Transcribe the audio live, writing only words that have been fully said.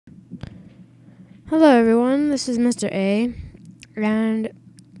Hello everyone, this is Mr. A, and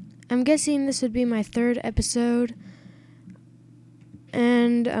I'm guessing this would be my third episode,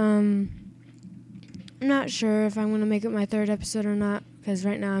 and I'm not sure if I'm going to make it my third episode or not, because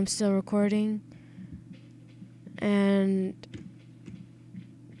right now I'm still recording, and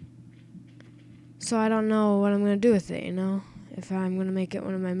so I don't know what I'm going to do with it, if I'm going to make it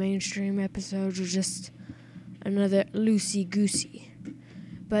one of my mainstream episodes or just another loosey-goosey,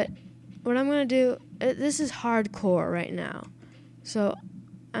 but what I'm going to do, this is hardcore right now, so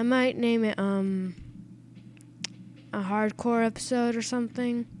I might name it, a hardcore episode or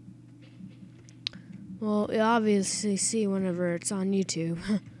something. Well, you'll obviously see whenever it's on YouTube.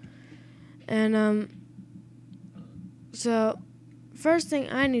 And, so, first thing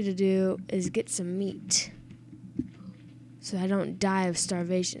I need to do is get some meat, so I don't die of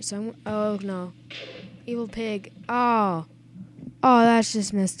starvation. So oh no, evil pig, oh, that's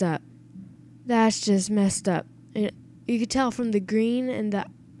just messed up. That's just messed up. And you could tell from the green in the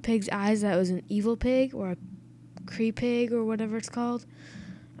pig's eyes that it was an evil pig or a Creepig or whatever it's called.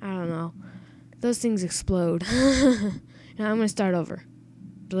 I don't know. Those things explode. Now I'm going to start over.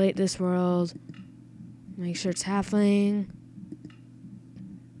 Delete this world. Make sure it's halfling.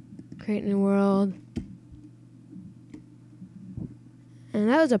 Create a new world. And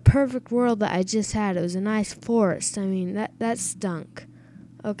that was a perfect world that I just had. It was a nice forest. I mean, that stunk.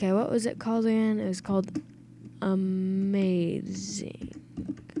 Okay, what was it called again? It was called Amazing.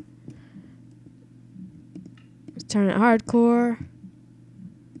 Let's turn it hardcore.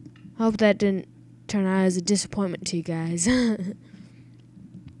 Hope that didn't turn out as a disappointment to you guys.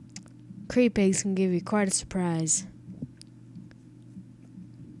 Creepigs can give you quite a surprise.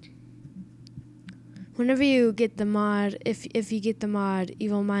 Whenever you get the mod, if you get the mod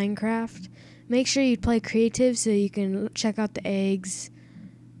Evil Minecraft, make sure you play creative so you can check out the eggs.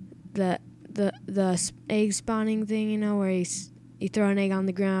 The egg spawning thing, where you throw an egg on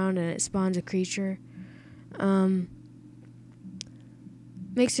the ground and it spawns a creature.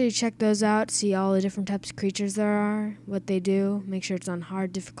 Make sure you check those out, see all the different types of creatures there are, what they do. Make sure it's on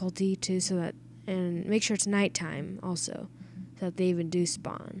hard difficulty too, and make sure it's nighttime also, so that they even do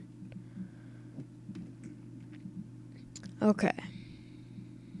spawn. Okay.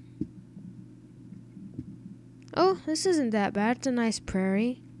 Oh, this isn't that bad. It's a nice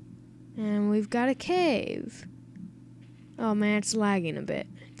prairie. And we've got a cave. Oh man, it's lagging a bit.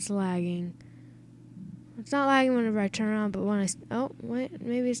 It's lagging. It's not lagging whenever I turn around, but when I... Oh, wait,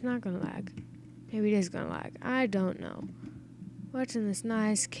 maybe it's not going to lag. Maybe it is going to lag. I don't know. What's in this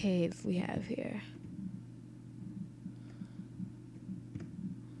nice cave we have here?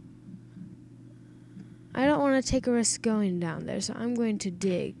 I don't want to take a risk going down there, so I'm going to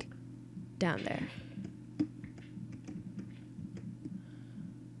dig down there.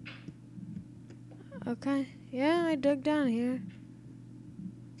 Okay, yeah, I dug down here.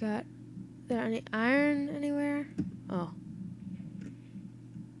 Is there any iron anywhere? Oh.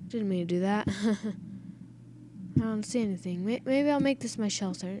 Didn't mean to do that. I don't see anything. Maybe I'll make this my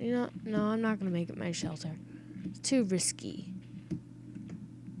shelter. No, I'm not going to make it my shelter. It's too risky.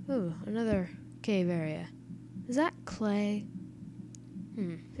 Ooh, another cave area. Is that clay?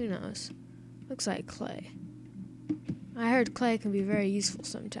 Who knows? Looks like clay. I heard clay can be very useful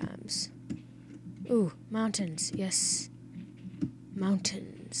sometimes. Ooh, mountains, yes.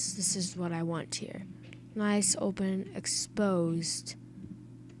 Mountains. This is what I want here. Nice, open, exposed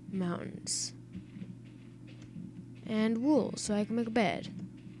mountains. And wool, so I can make a bed.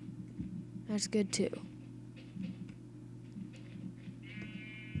 That's good too.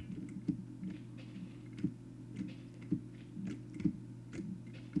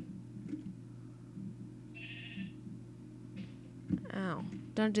 Ow.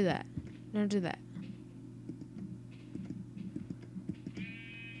 Don't do that. Don't do that.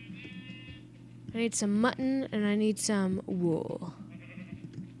 I need some mutton, and I need some wool.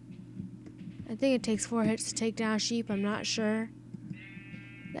 I think it takes 4 hits to take down a sheep. I'm not sure.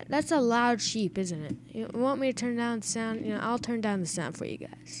 That's a loud sheep, isn't it? You want me to turn down the sound? I'll turn down the sound for you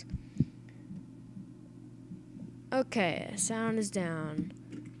guys. Okay, sound is down.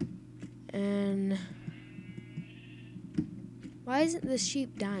 And... why isn't the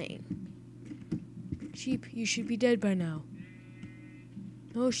sheep dying? Sheep, you should be dead by now.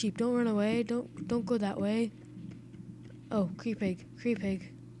 No, sheep, don't run away. Don't go that way. Oh, Creepig.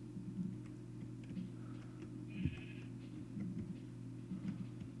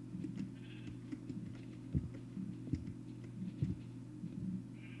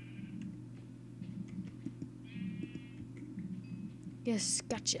 Yes,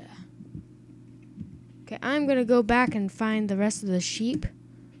 gotcha. Okay, I'm gonna go back and find the rest of the sheep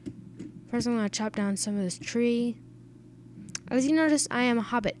First, I'm going to chop down some of this tree. As you notice, I am a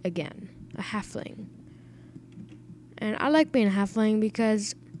hobbit again, a halfling. And I like being a halfling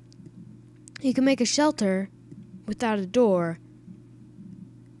because you can make a shelter without a door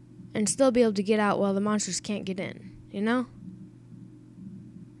and still be able to get out while the monsters can't get in, you know?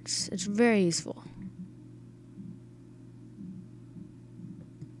 It's very useful.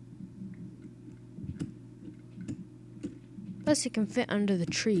 Plus, you can fit under the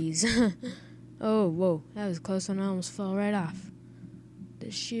trees. Oh, whoa. That was a close one. I almost fell right off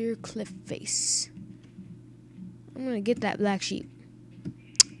the sheer cliff face. I'm going to get that black sheep.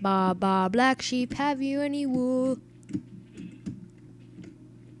 Ba, ba, black sheep, have you any wool?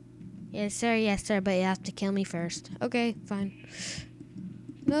 Yes, sir, but you have to kill me first. Okay, fine.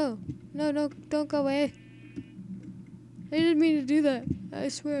 No, don't go away. I didn't mean to do that. I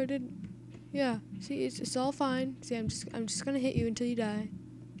swear I didn't. Yeah, see, it's all fine. See, I'm just gonna hit you until you die.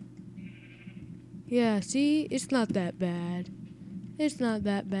 Yeah, see, it's not that bad. It's not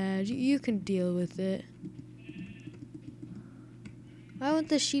that bad. You can deal with it. Why won't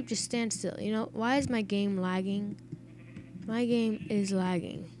the sheep just stand still? You know, why is my game lagging? My game is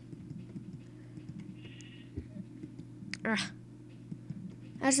lagging.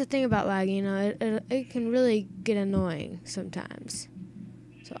 That's the thing about lagging, you know, it can really get annoying sometimes.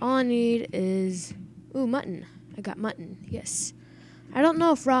 So all I need is, ooh, mutton. I got mutton. Yes. I don't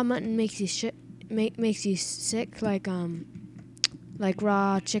know if raw mutton makes you sick like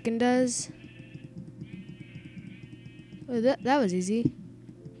raw chicken does. Oh, that was easy.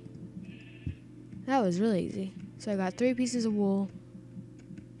 That was really easy. So I got 3 pieces of wool,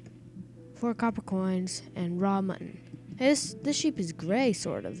 4 copper coins, and raw mutton. Hey, this sheep is gray,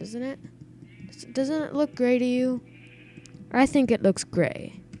 sort of, isn't it? Doesn't it look gray to you? I think it looks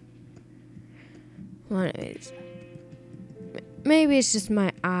gray. Well, anyways, maybe it's just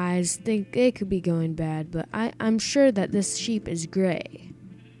my eyes. They could be going bad, but I'm sure that this sheep is gray.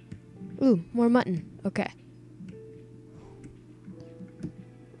 Ooh, more mutton. Okay.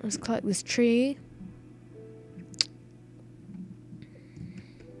 Let's collect this tree.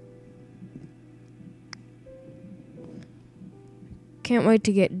 Can't wait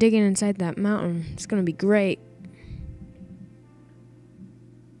to get digging inside that mountain. It's gonna be great.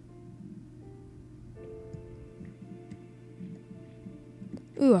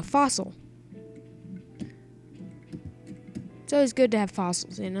 Ooh, a fossil. It's always good to have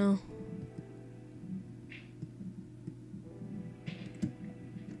fossils, you know?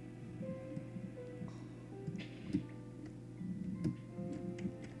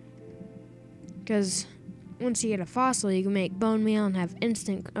 Because once you get a fossil, you can make bone meal and have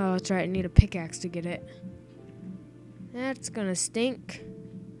instant... Oh, that's right, I need a pickaxe to get it. That's gonna stink.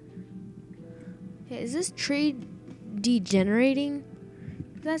 Hey, is this tree degenerating?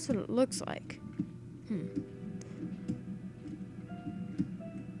 That's what it looks like. You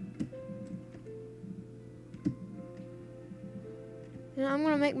know, I'm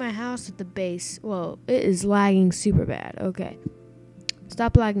gonna make my house at the base. Whoa, it is lagging super bad. Okay.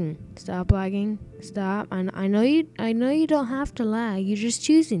 Stop lagging. Stop lagging. Stop. I know you don't have to lag. You're just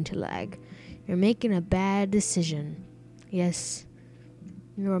choosing to lag. You're making a bad decision. Yes.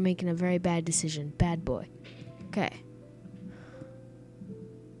 You're making a very bad decision. Bad boy. Okay.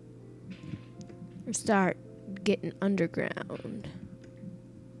 Let's start getting underground.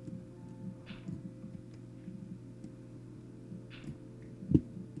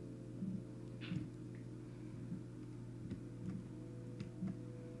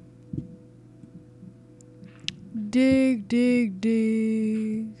 Dig, dig,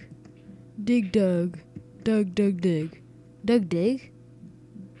 dig. Dig, Doug. Doug, dig. Doug, dig?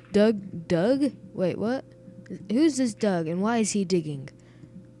 Doug? Wait, what? Who's this Doug and why is he digging?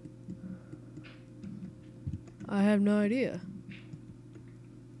 I have no idea.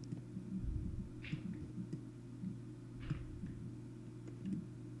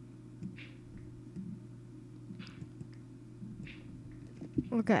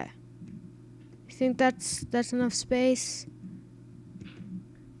 Okay. You think that's enough space?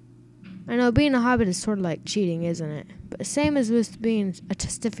 I know being a hobbit is sort of like cheating, isn't it? But same as with being a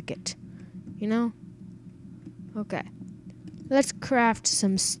testificate, you know? Okay. Let's craft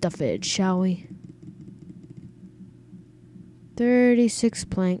some stuffage, shall we? 36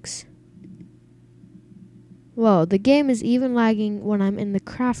 planks. Whoa, the game is even lagging when I'm in the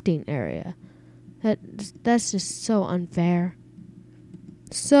crafting area. That's just so unfair.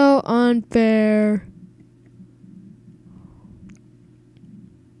 So unfair.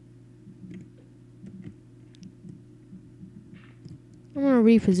 I'm gonna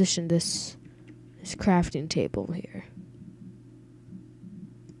reposition this crafting table here.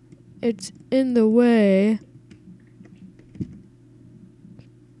 it's in the way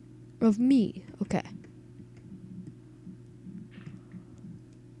of me. Okay.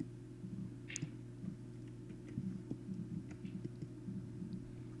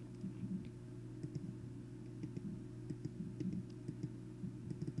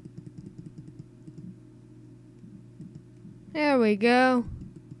 There we go.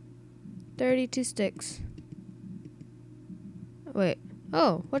 32 sticks. Wait.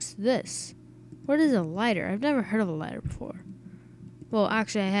 Oh, what's this? What is a lighter? I've never heard of a lighter before. Well,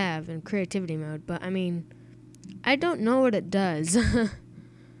 actually I have in creativity mode, but I mean, I don't know what it does.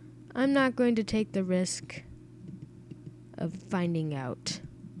 I'm not going to take the risk of finding out.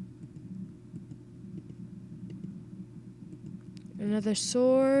 Another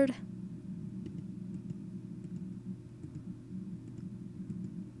sword.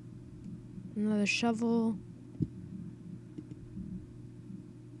 Another shovel.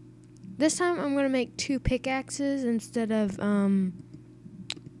 This time I'm going to make 2 pickaxes instead of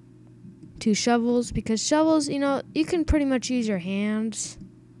 2 shovels, because shovels, you know, you can pretty much use your hands.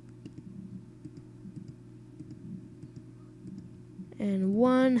 And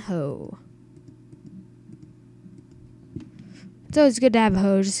 1 hoe. It's always good to have a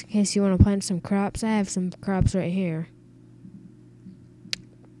hoe just in case you want to plant some crops. I have some crops right here.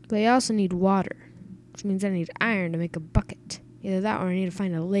 But I also need water, which means I need iron to make a bucket. Either that or I need to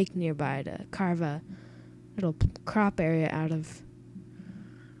find a lake nearby to carve a little crop area out of.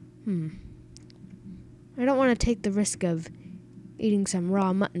 I don't want to take the risk of eating some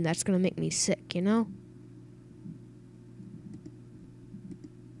raw mutton that's going to make me sick, you know?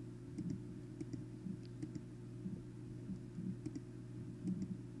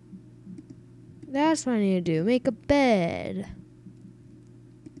 That's what I need to do. Make a bed.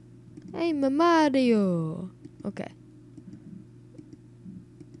 I'm a Mario. Okay.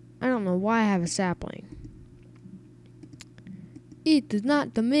 I don't know why I have a sapling. It does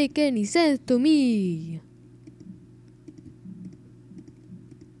not make any sense to me.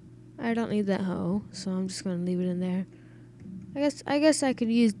 I don't need that hoe, so I'm just gonna leave it in there. I guess I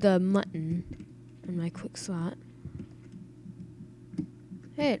could use the mutton in my quick slot.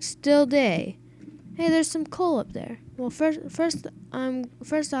 Hey, it's still day. Hey, there's some coal up there. Well, first off,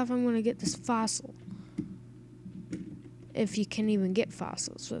 I'm gonna get this fossil. If you can even get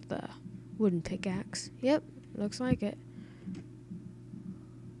fossils with a wooden pickaxe. Yep, looks like it.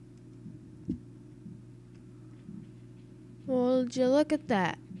 Well, would you look at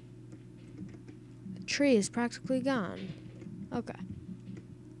that? The tree is practically gone. Okay.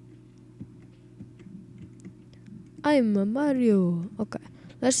 I'm a Mario. Okay.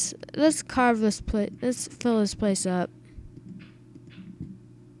 Let's carve this place. Let's fill this place up.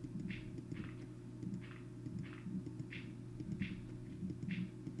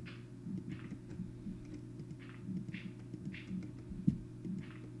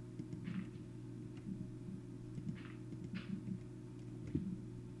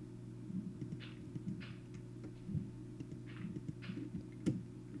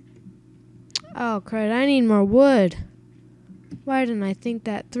 Oh, crud, I need more wood. Why didn't I think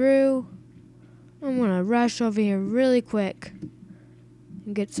that through? I'm gonna rush over here really quick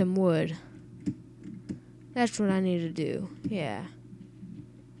and get some wood. That's what I need to do. Yeah.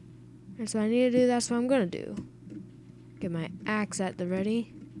 That's what I need to do. That's what I'm gonna do. Get my axe at the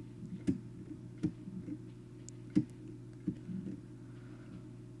ready.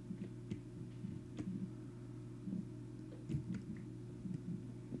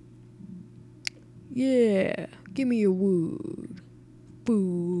 Yeah, give me your wood.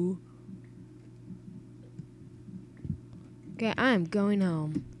 Boo. Okay, I'm going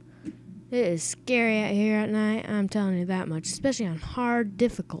home. It is scary out here at night, I'm telling you that much, especially on hard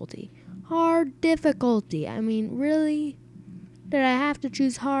difficulty. Hard difficulty. I mean, really? Did I have to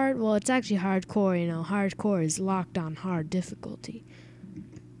choose hard? Well, it's actually hardcore, you know. Hardcore is locked on hard difficulty.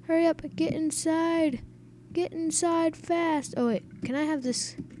 Hurry up, get inside. Get inside fast. Oh, wait, can I have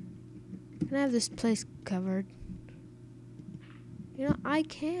this place covered? You know, I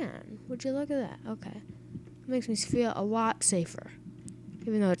can. Would you look at that? Okay. It makes me feel a lot safer.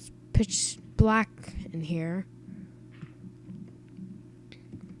 Even though it's pitch black in here.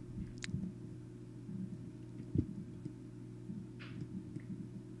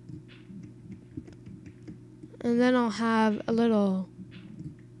 And then I'll have a little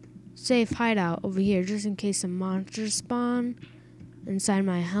safe hideout over here just in case some monsters spawn inside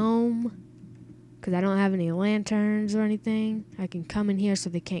my home. Because I don't have any lanterns or anything. I can come in here so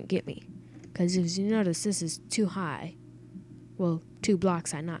they can't get me. Because as you notice, this is too high. Well, 2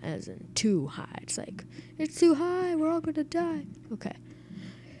 blocks high, not as in too high. It's like, it's too high, we're all going to die. Okay.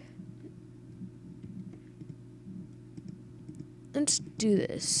 let's do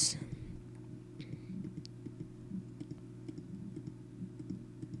this.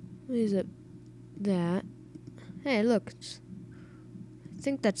 Use up that. Hey, look. I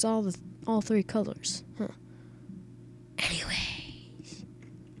think that's all 3 colors. Huh. Anyways,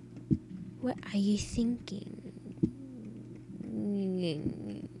 what are you thinking?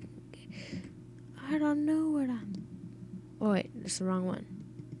 I don't know what I'm... Oh, wait, that's the wrong one.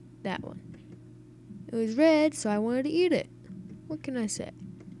 That one. It was red, so I wanted to eat it. What can I say?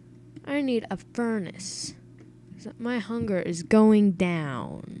 I need a furnace. My hunger is going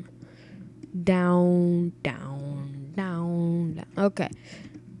down. Down, down, down, down. Okay.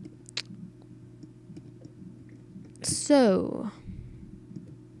 So,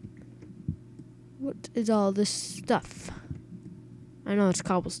 what is all this stuff? I know it's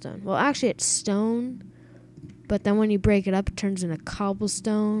cobblestone. Well, actually, it's stone. But then when you break it up, it turns into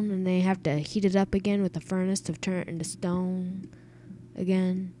cobblestone. And they have to heat it up again with the furnace to turn it into stone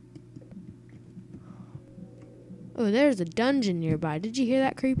again. Oh, there's a dungeon nearby. Did you hear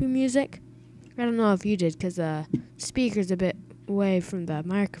that creepy music? I don't know if you did, because the speaker's a bit away from the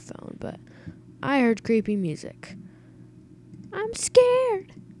microphone. But I heard creepy music. I'm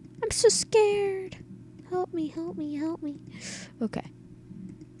scared. I'm so scared. Help me, help me, help me. Okay.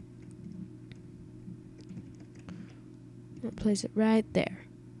 I'll place it right there.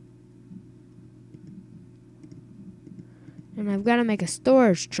 And I've got to make a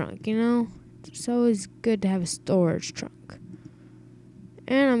storage trunk, you know? It's always good to have a storage trunk.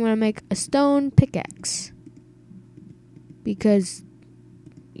 And I'm going to make a stone pickaxe. Because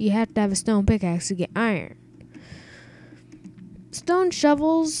you have to have a stone pickaxe to get iron. Stone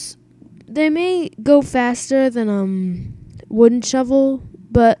shovels, they may go faster than wooden shovel,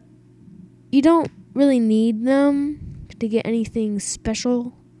 but you don't really need them to get anything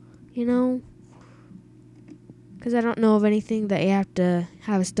special, you know? Because I don't know of anything that you have to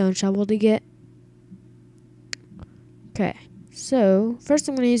have a stone shovel to get. Okay, so first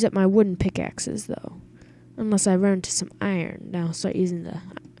I'm going to use up my wooden pickaxes, though. Unless I run into some iron, then I'll start using the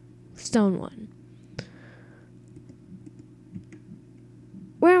stone one.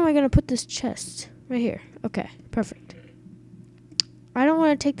 Where am I going to put this chest? Right here. Okay, perfect. I don't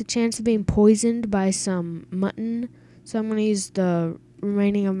want to take the chance of being poisoned by some mutton, so I'm going to use the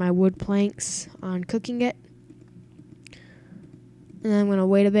remaining of my wood planks on cooking it. And then I'm going to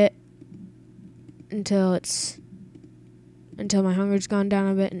wait a bit until my hunger's gone down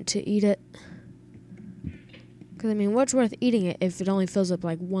a bit and to eat it. Because, I mean, what's worth eating it if it only fills up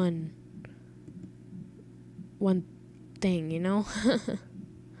like one thing, you know?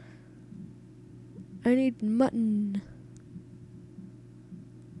 I need mutton.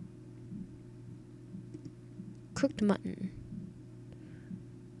 Cooked mutton.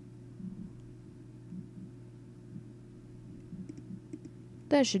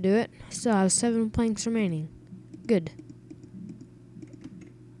 That should do it. Still have 7 planks remaining. Good.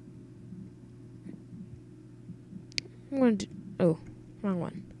 I'm going to do... Oh, wrong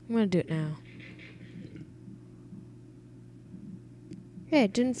one. I'm going to do it now. Hey,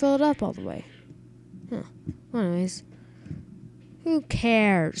 it didn't fill it up all the way. Huh. Well, anyways. Who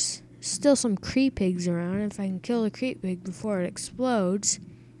cares? Still some Creepigs around. If I can kill the Creepig before it explodes,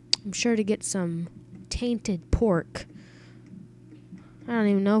 I'm sure to get some tainted pork. I don't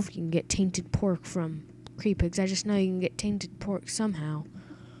even know if you can get tainted pork from Creepigs. I just know you can get tainted pork somehow.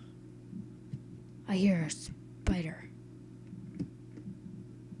 I hear a spider.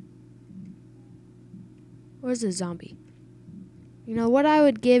 Where's the zombie? You know what I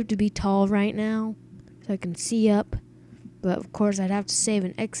would give to be tall right now? So I can see up. But of course I'd have to save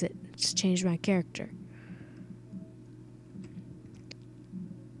and exit to change my character.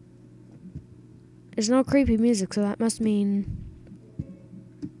 There's no creepy music, so that must mean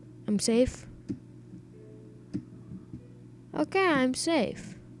I'm safe. Okay, I'm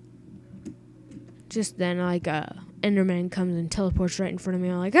safe. Just then, like, Enderman comes and teleports right in front of me.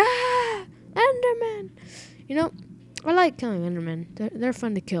 I'm like, ah! Enderman! You know, I like killing Endermen. They're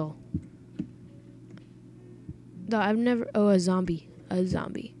fun to kill. Though I've never... Oh, a zombie. A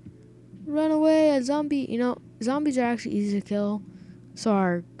zombie. Run away, a zombie. You know, zombies are actually easy to kill. So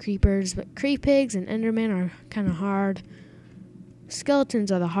are creepers. But Creepigs and Endermen are kind of hard. Skeletons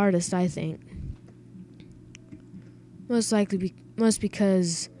are the hardest, I think. Most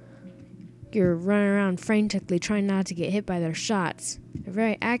because you're running around frantically trying not to get hit by their shots. They're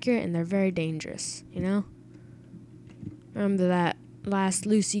very accurate and they're very dangerous, you know? Remember that last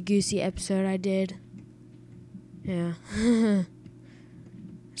loosey-goosey episode I did? Yeah.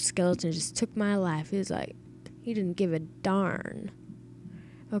 Skeleton just took my life. He was like, he didn't give a darn.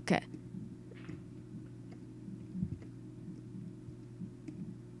 Okay.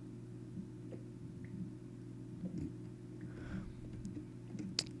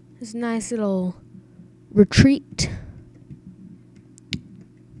 This nice little retreat.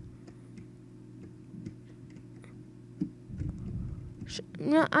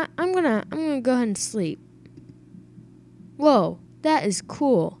 No, I'm gonna go ahead and sleep. Whoa, that is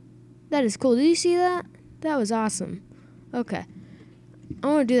cool. That is cool. Did you see that? That was awesome. Okay, I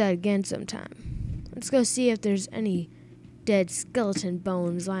want to do that again sometime. Let's go see if there's any dead skeleton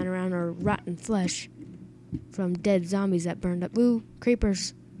bones lying around or rotten flesh from dead zombies that burned up. Ooh,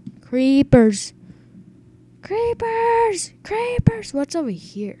 creepers. Creepers. Creepers. Creepers. What's over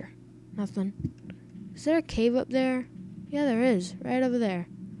here? Nothing. Is there a cave up there? Yeah, there is. Right over there.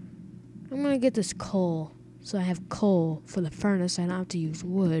 I'm going to get this coal. So I have coal for the furnace. I don't have to use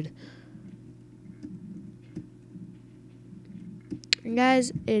wood. And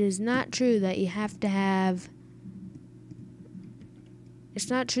guys, it is not true that you have to have... It's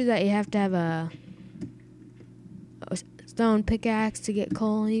not true that you have to have a stone pickaxe to get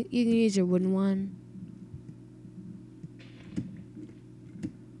coal. You can use your wooden one.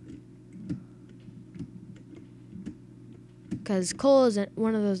 Because coal is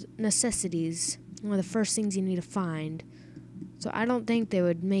one of those necessities. One of the first things you need to find. So I don't think they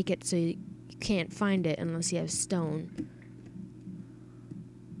would make it so you can't find it unless you have stone.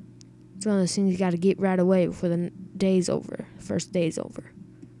 It's one of those things you got to get right away before the day's over. First day's over.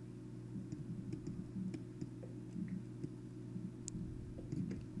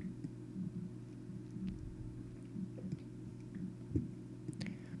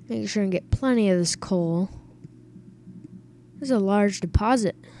 Make sure and get plenty of this coal. This is a large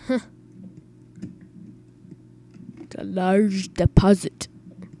deposit. Huh. It's a large deposit.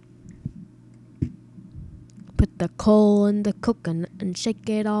 Put the coal in the coconut and shake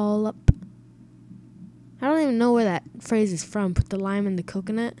it all up. I don't even know where that phrase is from. Put the lime in the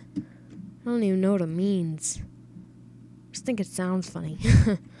coconut. I don't even know what it means. I just think it sounds funny.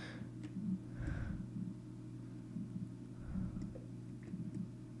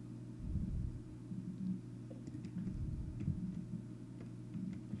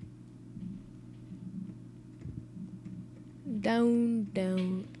 Down,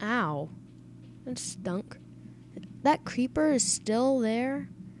 down. Ow. That stunk. That creeper is still there.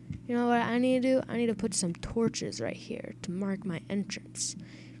 You know what I need to do? I need to put some torches right here to mark my entrance.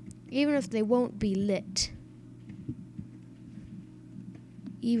 Even if they won't be lit.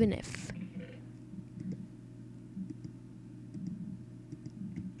 Even if.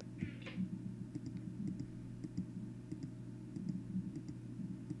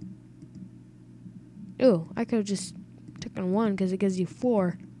 Ooh, I could have just taken one because it gives you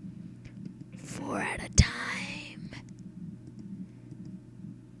 4. 4 at a time.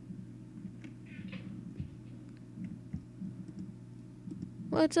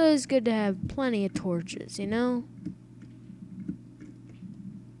 Well, it's always good to have plenty of torches, you know?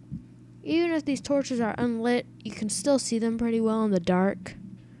 Even if these torches are unlit, you can still see them pretty well in the dark.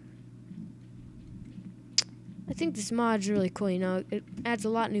 I think this mod's really cool, you know? It adds a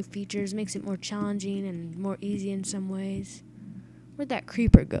lot of new features, makes it more challenging and more easy in some ways. Where'd that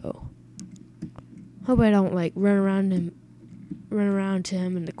creeper go? Hope I don't, like, run around to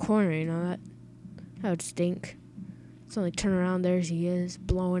him in the corner, you know? That would stink. It's only turn around, there he is,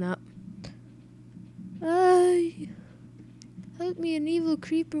 blowing up. Help me, an evil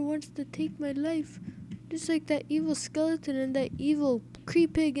creeper wants to take my life. Just like that evil skeleton and that evil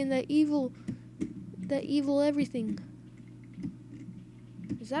creepig and that evil everything.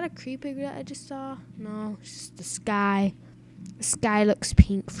 Is that a creepig that I just saw? No, it's just the sky. The sky looks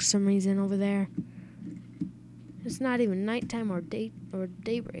pink for some reason over there. It's not even nighttime or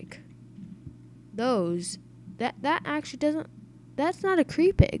daybreak. That actually doesn't. That's not a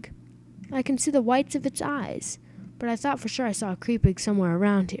creepig. I can see the whites of its eyes, but I thought for sure I saw a creepig somewhere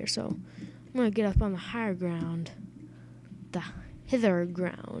around here. So I'm gonna get up on the higher ground, the hither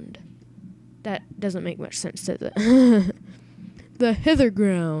ground. That doesn't make much sense, does it? The hither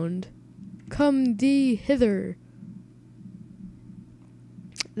ground. Come thee hither.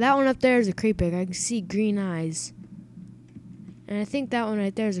 That one up there is a creepig. I can see green eyes. And I think that one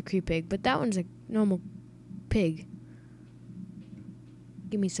right there is a creepig, but that one's a normal pig.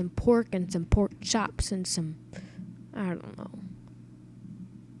 Give me some pork and some pork chops and some, I don't know.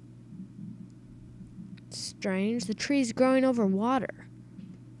 Strange. The tree's growing over water.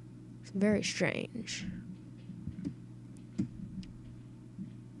 It's very strange.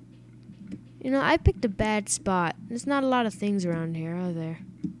 You know, I picked a bad spot. There's not a lot of things around here, are there?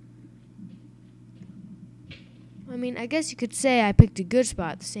 I mean, I guess you could say I picked a good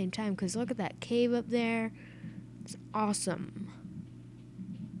spot at the same time, because look at that cave up there. It's awesome.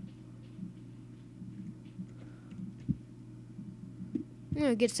 I'm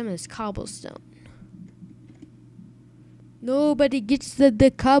gonna get some of this cobblestone. Nobody gets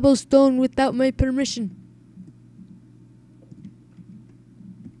the cobblestone without my permission.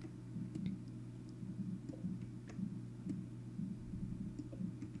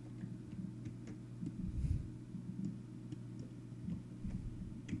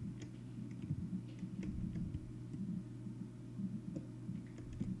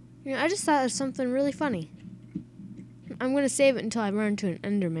 You know, I just thought of something really funny. I'm gonna save it until I run into an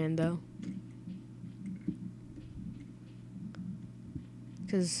Enderman, though.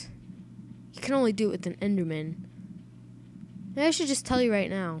 Because you can only do it with an Enderman. Maybe I should just tell you right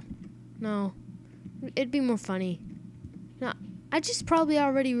now. No. It'd be more funny. No, I just probably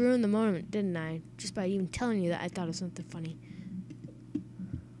already ruined the moment, didn't I? Just by even telling you that I thought of something funny.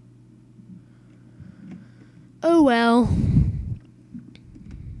 Oh well.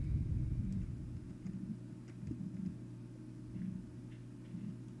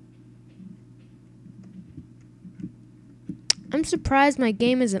 I'm surprised my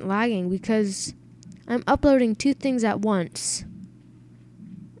game isn't lagging because I'm uploading 2 things at once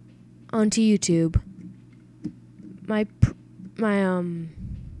onto YouTube. My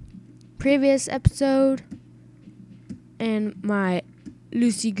previous episode and my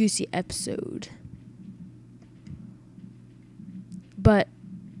Loosey Goosey episode. But,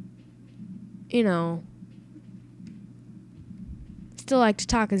 you know, still like to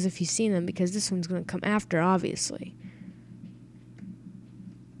talk as if you've seen them because this one's going to come after, obviously.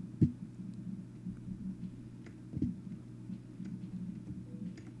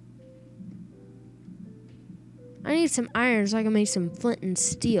 I need some iron so I can make some flint and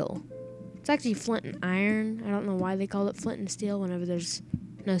steel. It's actually flint and iron. I don't know why they call it flint and steel whenever there's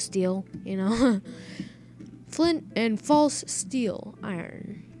no steel, you know. Flint and false steel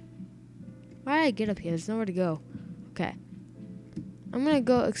iron. Why did I get up here? There's nowhere to go. Okay. I'm going to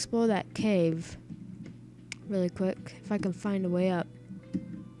go explore that cave really quick if I can find a way up.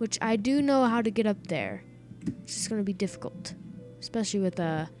 Which I do know how to get up there. It's just going to be difficult. Especially with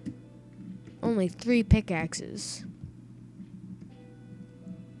only 3 pickaxes.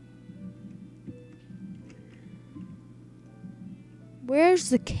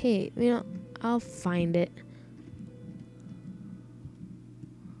 Where's the cave? You know, I'll find it.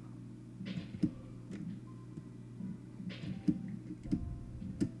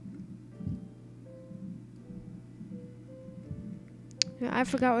 I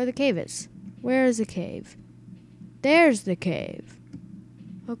forgot where the cave is. Where is the cave? There's the cave.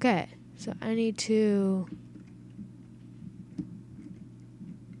 Okay. So I need to...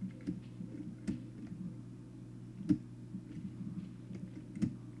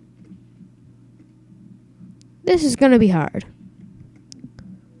 This is gonna be hard.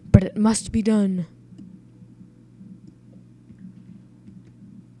 But it must be done.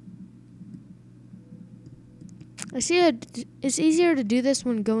 I see it's easier to do this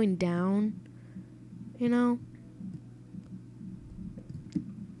when going down, you know?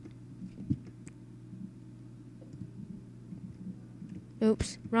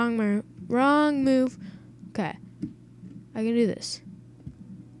 Oops, wrong move. Okay, I can do this.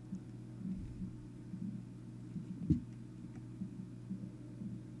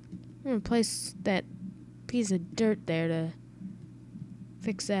 I'm gonna place that piece of dirt there to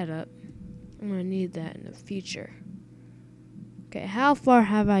fix that up. I'm gonna need that in the future. Okay, how far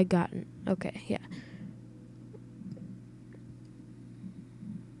have I gotten? Okay, yeah.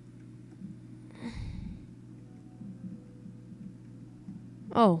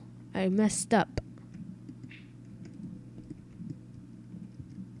 Oh, I messed up.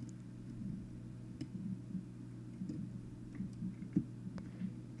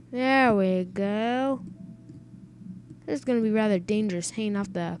 There we go. This is going to be rather dangerous hanging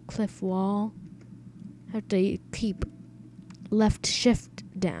off the cliff wall. Have to keep left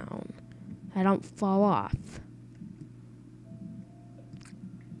shift down. I don't fall off.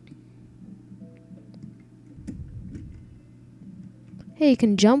 Hey, you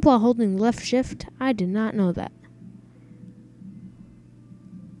can jump while holding left shift? I did not know that.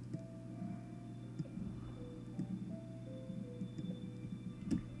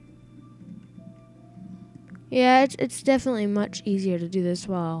 Yeah, it's definitely much easier to do this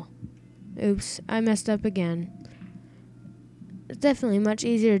while... Oops, I messed up again. It's definitely much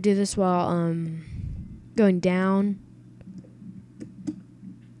easier to do this while going down.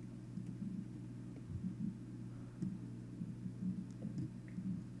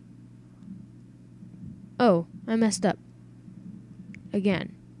 Oh, I messed up.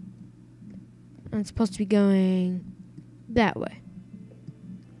 Again. I'm supposed to be going that way.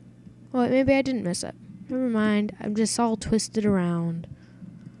 Oh, wait, maybe I didn't mess up. Never mind, I'm just all twisted around.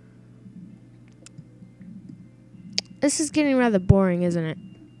 This is getting rather boring, isn't it?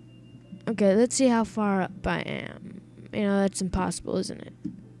 Okay, let's see how far up I am. You know, that's impossible, isn't it?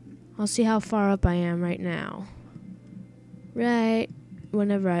 I'll see how far up I am right now. Right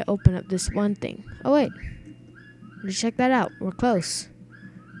whenever I open up this one thing. Oh, wait. Let's check that out. We're close.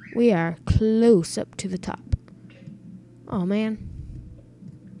 We are close up to the top. Oh, man.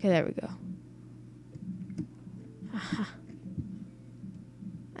 Okay, there we go. Aha.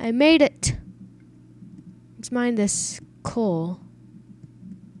 I made it. Let's mine this coal.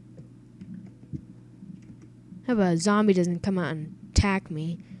 How about a zombie doesn't come out and attack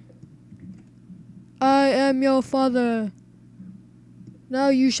me? I am your father. Now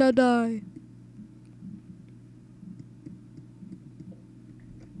you shall die.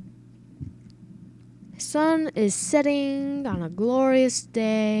 The sun is setting on a glorious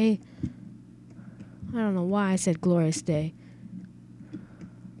day. I don't know why I said glorious day.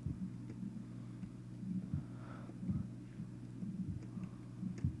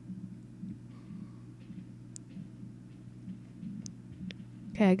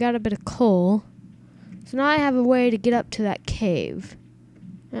 Okay, I got a bit of coal. So now I have a way to get up to that cave.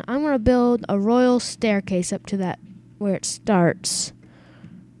 Now I'm going to build a royal staircase up to that where it starts.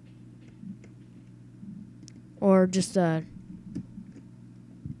 Or just a...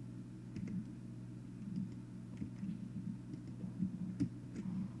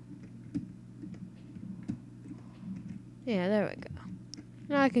 Yeah, there we go.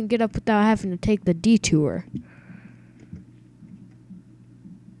 Now I can get up without having to take the detour.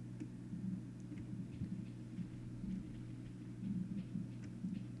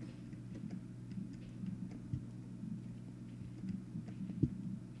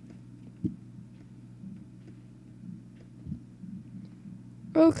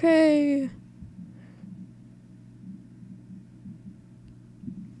 Okay.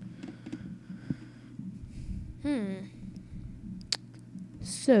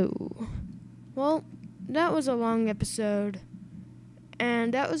 So, well, that was a long episode,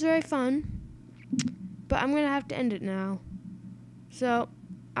 and that was very fun, but I'm going to have to end it now. So,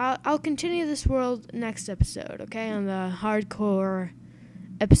 I'll continue this world next episode, okay, on the hardcore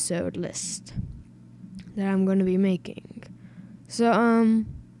episode list that I'm going to be making. So,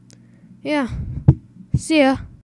 yeah, see ya.